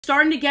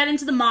Starting to get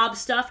into the mob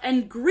stuff,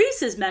 and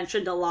Greece is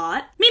mentioned a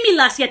lot.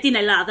 Mimilas για την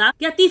Ελλάδα,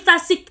 γιατί θα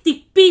σε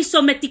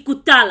χτυπήσω με την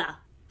κουτάλα.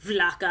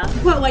 Vlaka.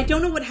 Whoa, I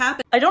don't know what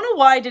happened. I don't know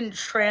why I didn't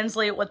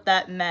translate what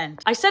that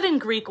meant. I said in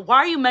Greek, why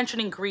are you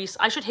mentioning Greece?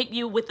 I should hit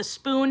you with a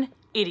spoon.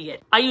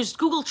 Idiot. I used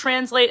Google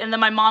Translate, and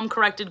then my mom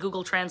corrected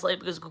Google Translate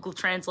because Google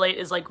Translate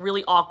is like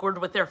really awkward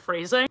with their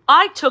phrasing.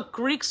 I took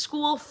Greek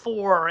school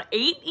for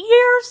 8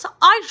 years.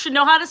 I should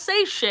know how to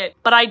say shit,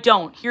 but I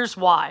don't. Here's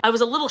why. I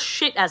was a little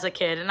shit as a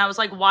kid, and I was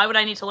like, why would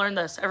I need to learn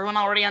this? Everyone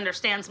already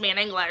understands me in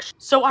English.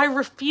 So I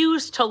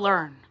refused to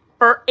learn.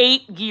 For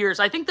 8 years.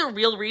 I think the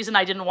real reason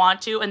I didn't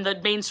want to, and the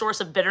main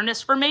source of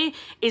bitterness for me,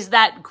 is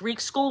that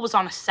Greek school was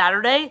on a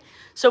Saturday.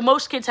 So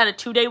most kids had a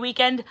 2-day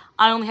weekend.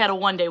 I only had a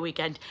 1-day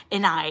weekend.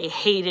 And I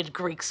hated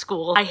Greek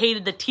school. I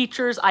hated the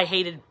teachers. I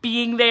hated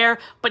being there.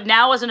 But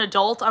now as an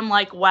adult, I'm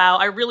like, wow,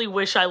 I really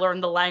wish I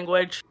learned the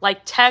language. Like,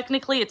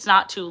 technically, it's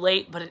not too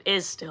late, but it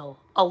is still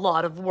a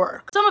lot of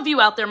work. Some of you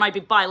out there might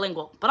be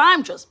bilingual, but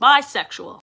I'm just bisexual.